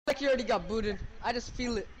like he already got booted. I just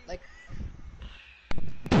feel it. Like.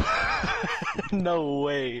 No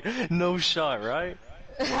way. No shot, right?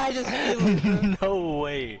 I just feel it, bro. No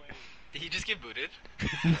way. Did he just get booted?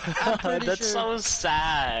 That's sure. so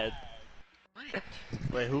sad. What?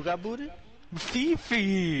 Wait, who got booted?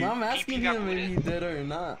 Fifi. No, I'm asking PP got him if he booted. did or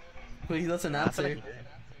not. But he doesn't I feel like answer. he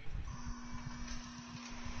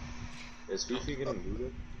did. Is Fifi getting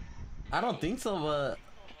booted? I don't think so, but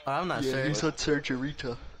I'm not sure. He's on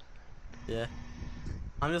Surgerita. Yeah.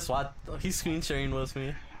 I'm just watching. He's screen sharing with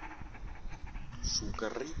me.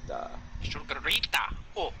 Sucarita. Sugarita.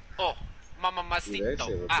 Oh, oh.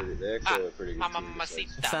 Mamacito. They actually have a pretty good team.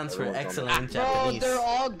 Mamacita. Stands for Everyone's excellent in Bro, Japanese. they're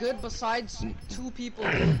all good besides 2 people.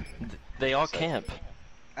 They all camp.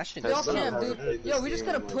 Actually, They all That's camp, not dude. how they Yo, we this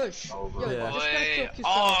just game, gotta like, push. over. Yo, Yeah. just gotta kill Wait. Kisao.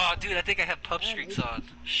 Oh, dude, I think I have pub streaks on.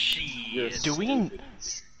 Shit. Do we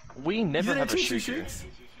never You have a didn't choose streaker. streaks?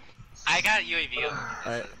 I got UAV on.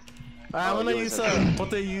 Alright. I'm gonna you use always what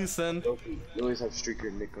they use then. You always have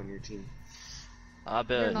Streaker Nick on your team. I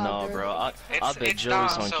bet You're not no, good. bro. I It's- bet it's Joey's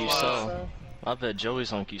not, on so, QCell. I bet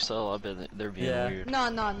Joey's on QCell. I bet they're being Yeah. weird.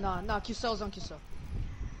 Nah, Kisel's on Kisao.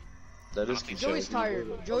 That is Joey's tired.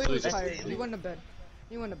 Joey was tired. He I went to bed.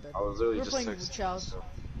 He went to bed. was literally We're just playing texting. Chows.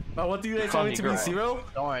 What do you guys want me to be? Girl. 0?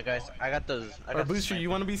 don't worry, guys. I got those. I Or got Booster, you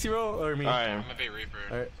want to be 0 or me? Alright, I'm gonna be Reaper.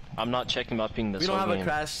 Alright. I'm not checking my ping this We don't whole have a game.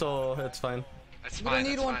 crash, so it's fine. That's We fine, don't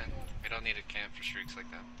need that's one. fine. We don't need a camp for streaks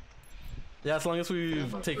like that. Yeah, as long as we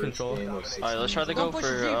take control. Alright, let's try to go Don't push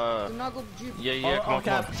for the Jeep. Do not go Jeep. yeah, come on,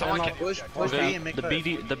 come on. Someone and can- I'll- push B Okay, and make the cut.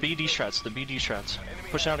 BD strats, the BD strats.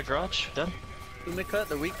 Pushing out a garage, dead. Who make cut?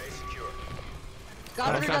 The weak.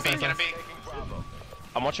 Got Okay, rid of okay, Gonna that. be.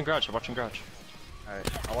 I'm watching garage, I'm watching garage.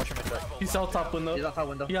 Alright, I'll watch him make cut. He's out top window. He's on top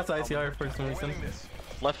window. He has the ICR for some reason.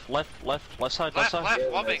 Left side, left Left, side.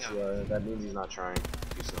 left, wall That's, bang. that means he's not trying.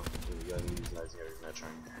 So, that means he's not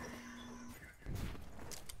trying.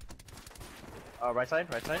 Right side,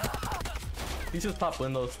 right side. He's just top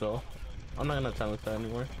window still. I'm not gonna challenge that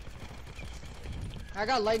anymore. I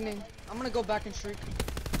got lightning. I'm gonna go back and shriek.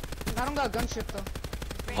 I don't got gunship though.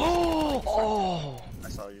 Oh! I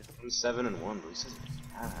saw you. I'm 7-1, but he's just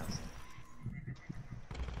ass.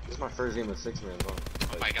 This is my first game with 6 man. Oh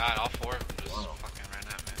my god, all 4 of them just fucking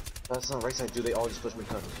ran at me. That's not right side, dude. They all just push me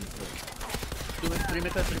cut. 3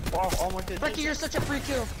 make cut, 3 all more good. Brecky, you're such a free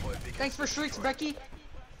kill. Thanks for shrieks, Brecky.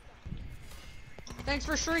 Thanks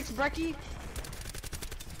for shrieks, Brecky.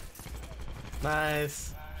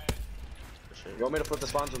 Nice. You want me to flip the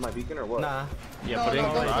spawns with my beacon or what? Nah. Yeah, No, put it no,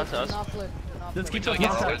 in don't garage, flip, do us. not flip. Do not Just flip. keep the Until it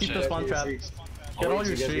spawn gets trap, keep the good spawn Get your trap. streaks. Get I'll all wait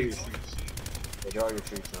your till you guys streaks. do Yeah, get all your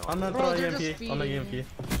streaks now. I'm gonna Bro, throw they're EMP just on the feeding. EMP.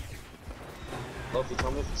 Loki,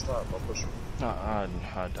 tell me if you stop. I'll push him.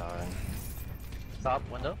 I died. Top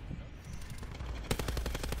window.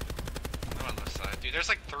 I'm on left side. Dude, there's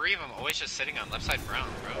like 3 of them always just sitting on left side brown,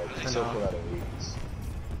 bro. What are He's they so know. cool out of weeks.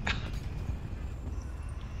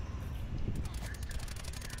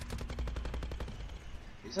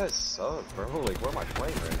 These guys suck, bro. Like, what am I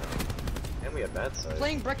playing right now? And we have bad side.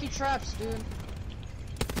 Playing BrecciTrapz, dude.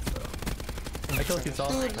 I killed Kisal.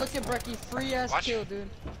 Dude, look at Brecky. Free ass Watch. kill, dude.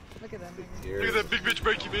 Look at that nigga. Here. Look at that big bitch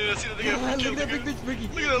Brecky, man. I see that they got Look free kill. at that big bitch Brecky.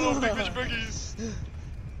 Look at that little big bitch Breckies.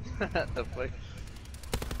 The fuck?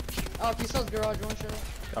 Oh, Kisel's garage, one shot.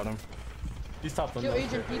 Got him. He's top Kill window.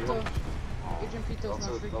 Agent Pito. Agent Pito's not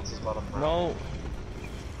Also, freaking. also bottom right. No.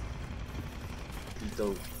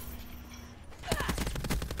 Pito.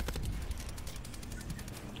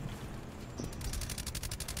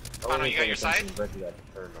 Oh, no, you got your side?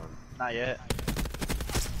 Not yet.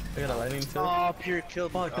 I got a lightning too. Oh, pure kill.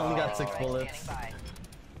 Fuck, I only got 6 bullets.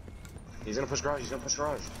 He's gonna push garage. He's gonna push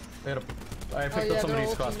garage. I picked Oh up yeah, they're somebody's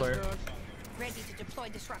all crossfire. Ready to deploy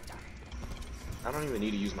disruptor. I don't even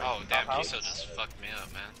need to use my. Oh, damn, house. Kiso just fucked me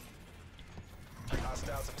up, man.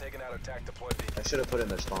 Hostiles have taken out attack deploy B. I should have put in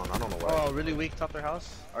their spawn. I don't know why. Oh, really weak top their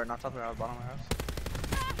house? Or not top their house, bottom of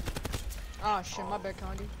their house? Ah shit, my bad,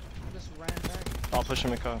 Condi. I just ran back. I'll push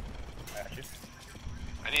him in car. I got you.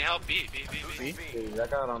 I need help. B. B? Dude, I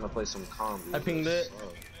got on to play some calm. I pinged it.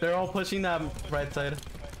 They're all pushing that right side.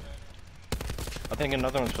 I think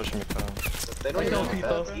another one's pushing me car. They don't I even know have a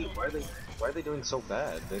people. bad team. Why are they doing so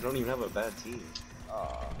bad? They don't even have a bad team.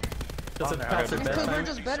 Just a Alright. faster Because we're bedtime.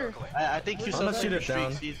 just better. I think I'm Kiso's gonna shoot it streaks.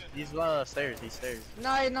 down. He's stairs. He's stairs.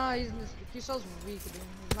 Nah, Kisel's weak, dude.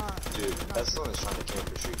 He's not. Dude, that's the one that's trying to camp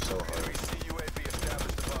your streak so hard. UAV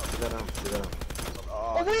established above. Do that out. Do that out.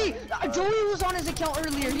 Oh wait, Joey was on his account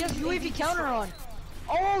earlier. He has UAV counter on.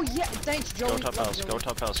 Oh yeah, thanks Joey. Go top Love house, Joey. go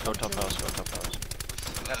top house, go top house, go top house.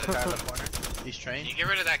 Got the guy in the corner. He's Can trained. you get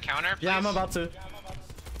rid of that counter, please? Yeah, I'm about to.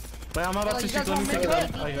 Wait, I'm about to shoot. Let me take it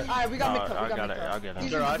out. Alright, we got mid-cut. I'll get it. I'll get it.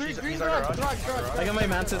 Garage, Green he's garage, our garage. I got my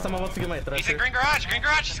mantis. I'm about to get my He's thresher. in green garage. Green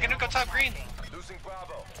garage. He's gonna go top green. Losing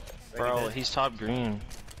Bravo. Bro, he's top green.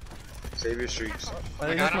 Save your streaks.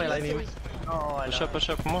 I got my lightning. Oh, I know. Push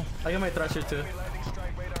up, come on. I got my thresher too. Landing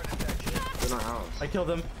strike radar detection. In our house. I killed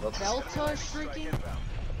him. Delta shrieking.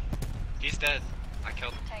 He's dead. I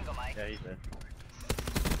killed him. Yeah, he's dead.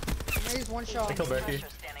 He's one shot. I killed Becky.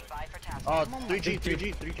 Oh, 3G,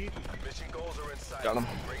 3G, 3G. Mission goals are in sight. Got him.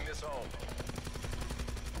 Bring this home.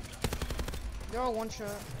 You're all one shot.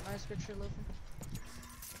 Nice, good shit, Luffy.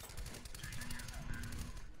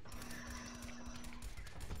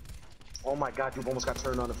 Oh my god, you almost got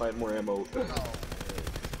turned on if I had more ammo.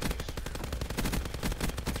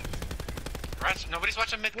 Rats, nobody's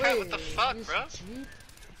watching mid cut. What the fuck, he's bro? cheap.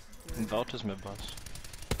 Velta's mid boss.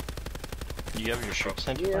 You have your streaks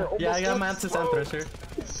in? Yeah, Yeah, I got mantis and thresher.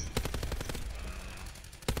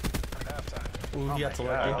 Halftime. Ooh, he got so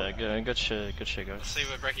lucky. Yeah, good shit, Let's guys. see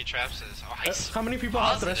what BrecciTrapz is. Oh, he's How many people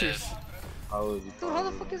have positive. threshers? Dude, how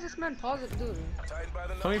the fuck is this man positive, dude? Tied by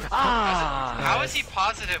the How many? numbers. How is he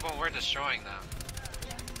positive when we're destroying them?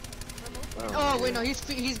 Oh wait, no, he's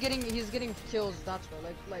getting kills. That's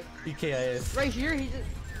why, like EKIS. right here, he's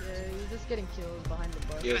just getting kills behind the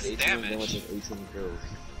bus. He has His 18 damage. damage and 18 kills.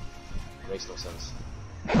 Makes no sense.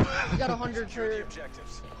 He got 100 Secure the per.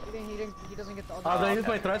 objectives. He doesn't get the Oh, other. did I use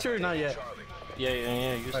my thresher or not yet? Charlie.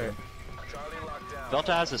 Yeah, use it. Charlie locked down.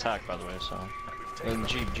 Velta has his hack, by the way, so. And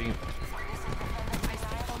Jeep.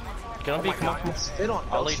 Can I be, come on. Spit on.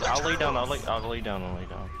 I'll lay down.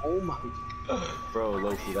 Oh my. Bro,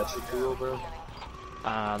 Loki, that's your duo, bro?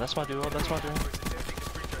 That's my duo,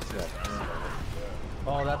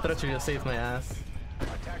 Oh, that thresher just saved my ass.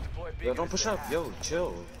 Attack deploy Yo, beacon don't push up. Yo,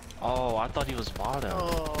 chill. Oh, I thought he was bottom.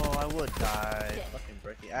 Oh, I would die. Fucking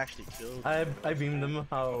Brecky actually killed. I beamed him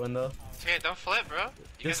out window. Okay, don't flip, bro. You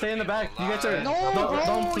Just guys stay are in the being back. You guys are- alive. No, Don't- bro,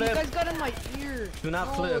 don't you flip. guys got in my ear. Do not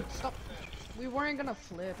No, flip. Stop. We weren't gonna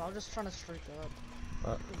flip. I was just trying to streak up.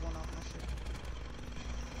 Just one off my shit.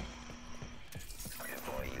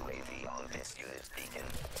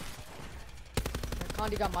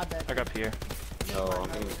 Condi got my bed. I got Pierre. No, I'm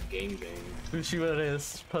in game. Who see what it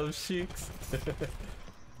is? Post cheeks.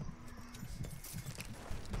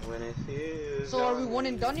 When it feels. So are we one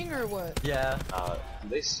and dunning or what? Yeah.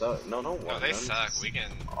 They suck. No, No, they suck. We can.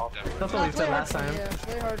 That's what we said last time. Yeah,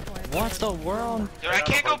 play hard point. What the world? Dude, I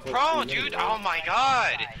can't go pro, dude. Oh my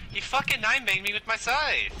god. He fucking 9-banged me with my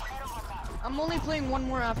scythe. I'm only playing one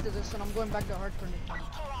more after this, and I'm going back to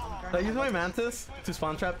hardcore. Did I use my mantis to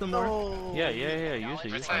spawn trap them more? Yeah, use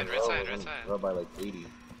it. Right side, right side, right side. Bro, by like 80.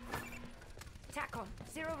 TACOM,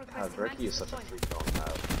 0 God, requested Brecky is such a mantis freak on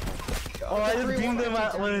that. Oh, I just beamed him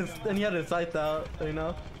at when and he had his sight out, you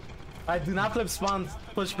know? I do not flip spawn,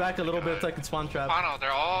 push back a little bit so I can spawn trap. Pano,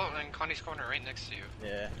 they're all in Connie's corner right next to you.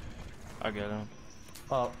 Yeah. I get him.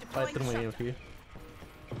 Oh, I threw my EMP.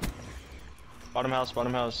 Bottom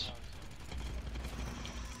house.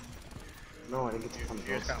 No, I didn't get to come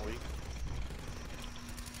Here's kind of weak.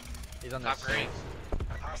 He's on Top this green.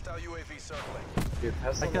 Hostile UAV circling. Dude,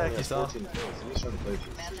 Tesla I can only actually has saw. 14 kills. He's trying to play for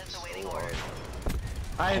this. So hard.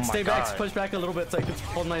 Alright, Oh my stay back, God. push back a little bit so I can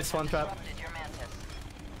hold my spawn trap.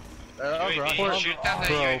 UAV, shoot down that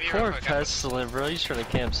Bro, UAV poor real quick. Pestilent, bro. He's trying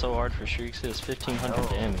to camp so hard for streaks. He has 1500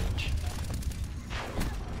 damage.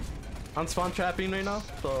 I'm spawn trapping right now,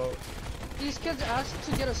 so These kids asked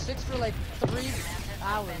to get a 6 for like 3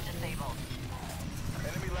 hours.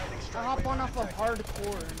 Enemy lightning I strike. hop on off of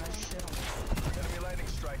hardcore and I shit on Enemy lightning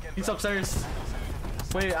strike. he's upstairs.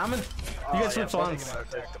 Wait, I'm in. You guys flip spawns.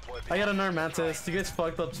 Attack deploy I got another mantis. You guys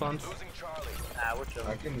fucked up spawns. Losing Charlie. Nah, we're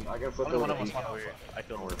chilling. I can flip Only one over of us the went over here. I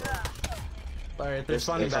killed him. Alright, they're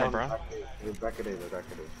spawning back. bro. They're back at it.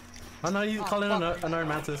 Oh no, you call in another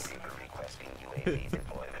mantis.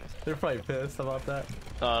 They're probably pissed about that.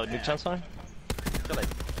 New 10 sign?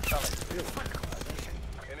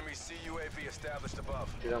 Enemy CUAV established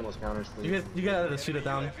above. Dude, almost counters, please. You gotta shoot it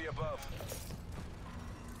down. UAV above.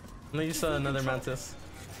 And then you saw another mantis.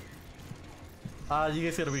 You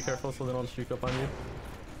guys gotta be careful so they don't streak up on you.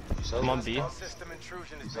 I'm on B. System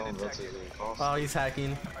intrusion has He's been on detected. Oh, he's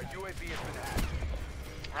hacking. Our UAV has been hacked.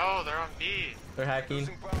 Oh, they're on B. They're hacking.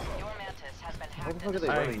 Losing Bravo. What the fuck are they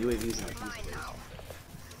Alright. running UAVs in the first place?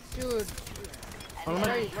 Dude, Oh, no.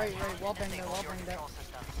 right, wall bang that.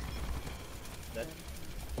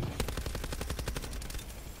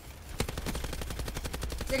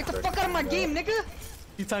 Yeah, get the fuck out of my game, nigga!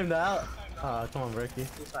 He timed out. Come on, Brecky.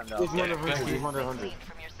 He's under 100. He's under 100.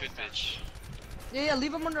 Good bitch. Yeah,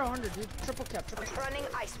 leave him under 100, dude. Triple cap. Running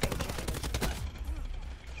ice pick.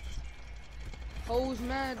 Hoes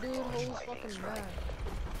mad, dude. Hoes fucking mad.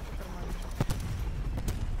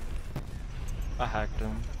 I hacked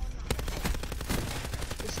him.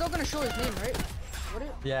 It's still gonna show his name, right? What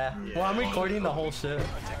it? Yeah. Well, I'm recording the whole shit.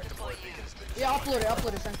 Yeah,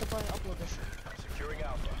 upload it, Sanctify, upload this shit. Securing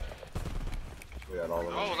Alpha. We got all of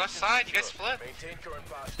them. Oh, left side, you guys flip. Maintain current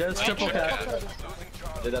posture. There's triple cap. Losing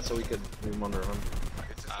Charlie. Did that so we could move him under him.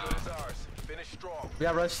 It's as good as ours. Finish strong.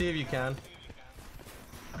 Yeah, rush C if you can.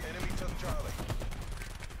 Enemy took Charlie.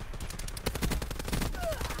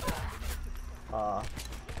 Oh,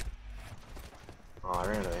 I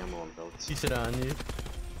ran out of ammo on belts. He should on you.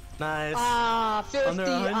 Nice. Ah, 50. Under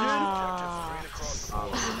 100? Ah.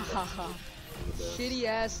 Oh, Shitty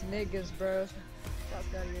ass niggas, bro. Fuck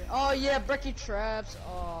outta here. Oh yeah, BrecciTrapz.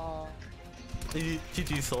 Oh.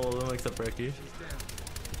 GG soul them except Brecky. Yeah.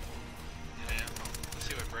 Let's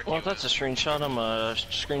see what Brick Well, if that's a screenshot, I'm gonna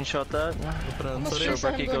screenshot that. Put it on I'm a Twitter. Show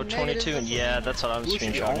screenshot Brecky him go going 22, and negative. yeah, that's what I'm Only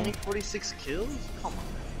screenshotting. 46 kills? Come on.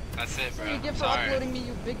 That's it, That's what bro. you get for Sorry. uploading me,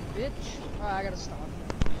 you big bitch. Alright, I gotta stop.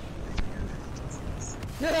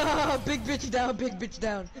 Big bitch down, big bitch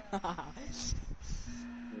down.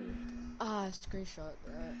 Ah, screenshot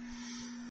that.